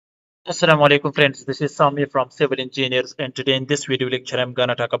Assalamu alaikum friends, this is Sami from Civil Engineers, and today in this video lecture I'm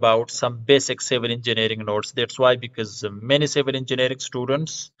gonna talk about some basic civil engineering notes. That's why because many civil engineering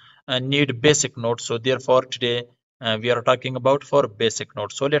students need basic notes, so therefore today we are talking about for basic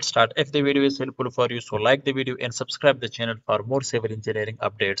notes. So let's start. If the video is helpful for you, so like the video and subscribe the channel for more civil engineering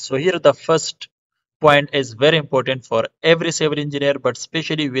updates. So here the first point is very important for every civil engineer, but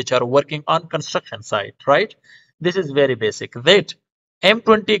especially which are working on construction site, right? This is very basic. That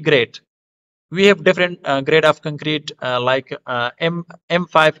M20 grade, we have different grade of concrete like M5,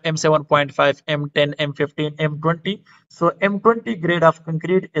 M7.5, M10, M15, M20. So M20 grade of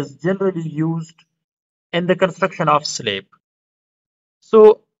concrete is generally used in the construction of slab.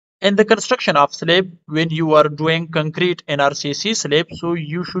 So in the construction of slab, when you are doing concrete NRCC slab, so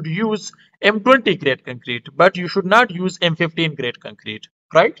you should use M20 grade concrete, but you should not use M15 grade concrete,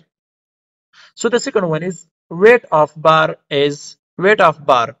 right? So the second one is weight of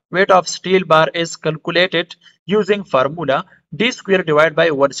steel bar is calculated using formula D square divided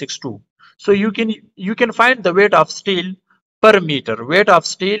by 162. So you can find the weight of steel per meter. Weight of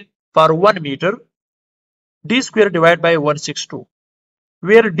steel for 1 meter, D square divided by 162,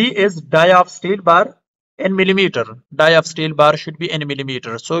 where D is die of steel bar in millimeter. Die of steel bar should be in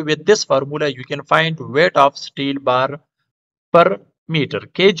millimeter. So with this formula you can find weight of steel bar per meter,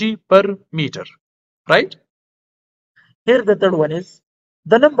 kg per meter, right? Here the third one is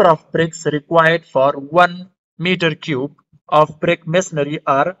the number of bricks required for 1 meter cube of brick masonry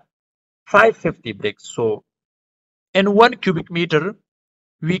are 550 bricks. So in 1 cubic meter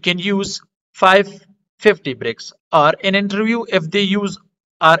we can use 550 bricks. Or in interview, if they use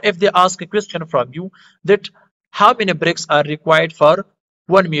or if they ask a question from you that how many bricks are required for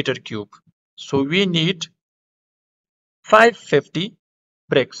 1 meter cube, so we need 550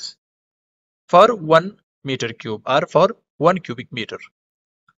 bricks for 1 meter cube or for 1 cubic meter.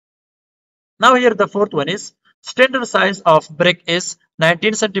 Now here the fourth one is standard size of brick is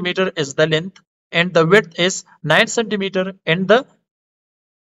 19 centimeter is the length, and the width is 9 centimeter, and the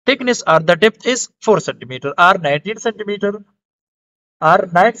thickness or the depth is 4 centimeter, or 19 centimeter or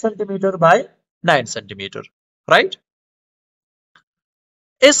 9 centimeter by 9 centimeter, right?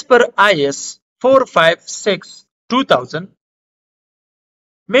 As per IS 456 2000,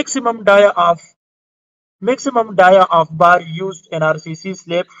 maximum dia of bar used in RCC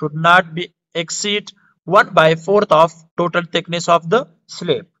slab should not be exceed 1/4 of total thickness of the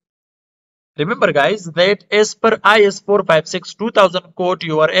slab. Remember guys that as per IS 456 2000 code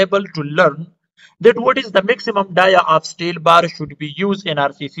you are able to learn that what is the maximum dia of steel bar should be used in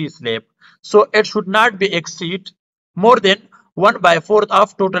RCC slab. So it should not be exceed more than 1/4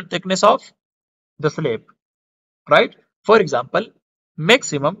 of total thickness of the slab, right? For example,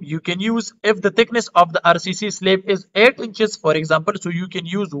 maximum you can use if the thickness of the RCC slab is 8 inches, for example, so you can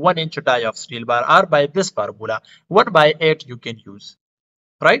use 1 inch die of steel bar, or by this formula 1/8 you can use,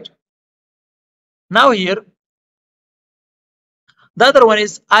 right? Now here the other one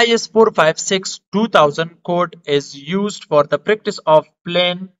is IS 456 2000 code is used for the practice of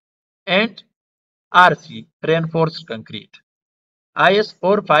plain and RC reinforced concrete. IS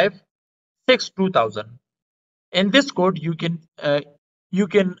 456 2000. In this code you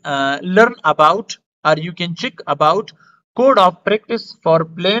can learn about, or you can check about code of practice for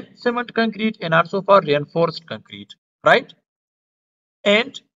plain cement concrete and also for reinforced concrete, right?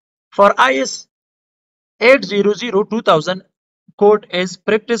 And for IS 800 2000 code is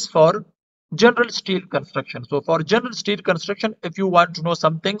practice for general steel construction. So for general steel construction, if you want to know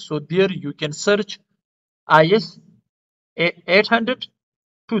something, so there you can search IS 800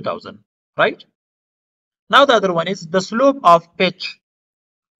 2000, right? Now the other one is the slope of pitch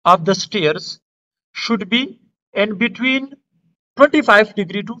of the stairs should be in between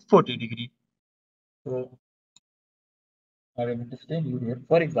 25° to 40°. So I will understand you here.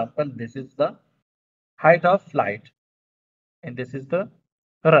 For example, this is the height of flight and this is the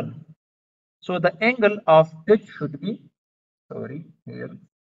run. So the angle of pitch should be, sorry, here,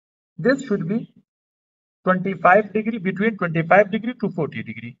 this should be 25°, between 25° to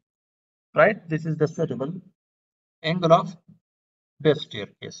 40°, right? This is the suitable angle of base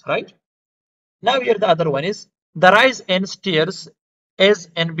staircase, right? Now here the other one is the rise in stairs is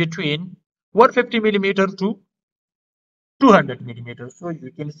in between 150 millimeter to 200 millimeters. So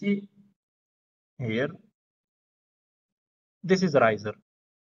you can see here, this is a riser.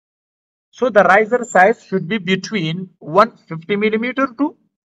 So the riser size should be between 150 millimeter to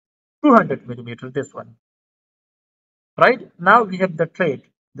 200 millimeter, this one, right? Now we have the trade.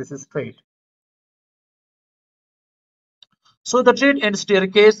 This is trade. So the trade and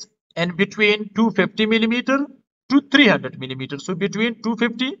staircase in between 250 millimeter to 300 millimeter. So between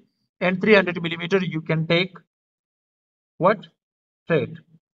 250 and 300 millimeter you can take what? Straight.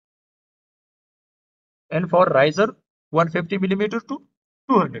 And for riser 150 millimeter to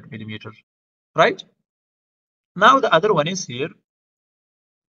 200 millimeter, right? Now the other one is here.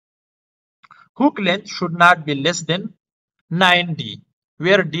 Hook length should not be less than 9D,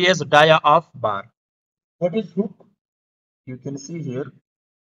 where D is dia of bar. What is hook? You can see here.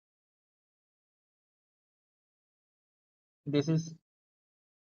 This is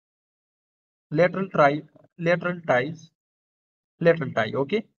lateral tie, lateral tie,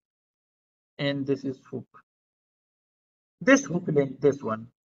 okay? And this is hook. This hook length, this one,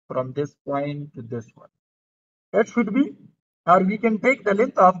 from this point to this one. That should be, or we can take the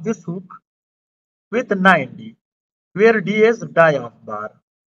length of this hook with 9D, where D is dia of bar,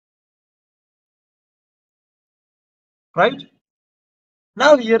 right?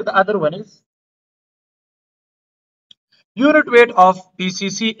 Now here the other one is unit weight of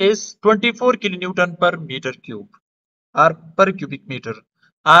PCC is 24 kilonewton per meter cube or per cubic meter.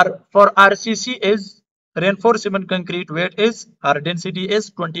 Or for RCC is reinforced cement concrete weight is or density is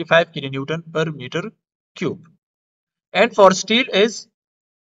 25 kilonewton per meter cube. And for steel is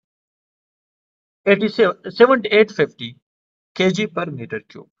 7850 kg per meter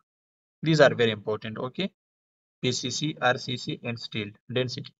cube. These are very important, okay? PCC, RCC, and steel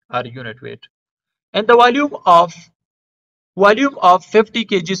density or unit weight. And the volume of 50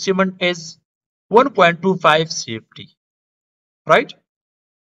 kg cement is 1.25 CFT, right?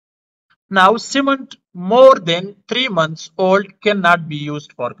 Now, cement more than 3 months old cannot be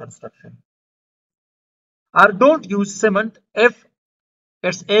used for construction. Or don't use cement if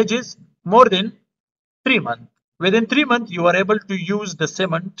its age is more than 3 months. Within 3 months, you are able to use the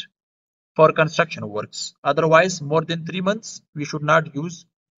cement for construction works. Otherwise, more than 3 months, we should not use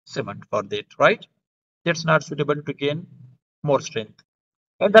cement for that, right? That's not suitable to gain more strength.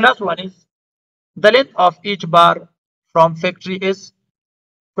 And the last one is the length of each bar from factory is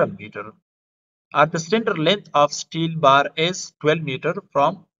 12 meter. Or the center length of steel bar is 12 meter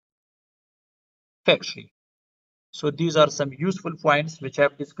from factory. So these are some useful points which I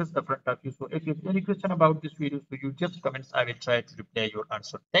have discussed in front of you. So if you have any question about this video, so you just comments, I will try to reply your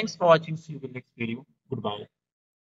answer. Thanks for watching. See you in the next video. Goodbye.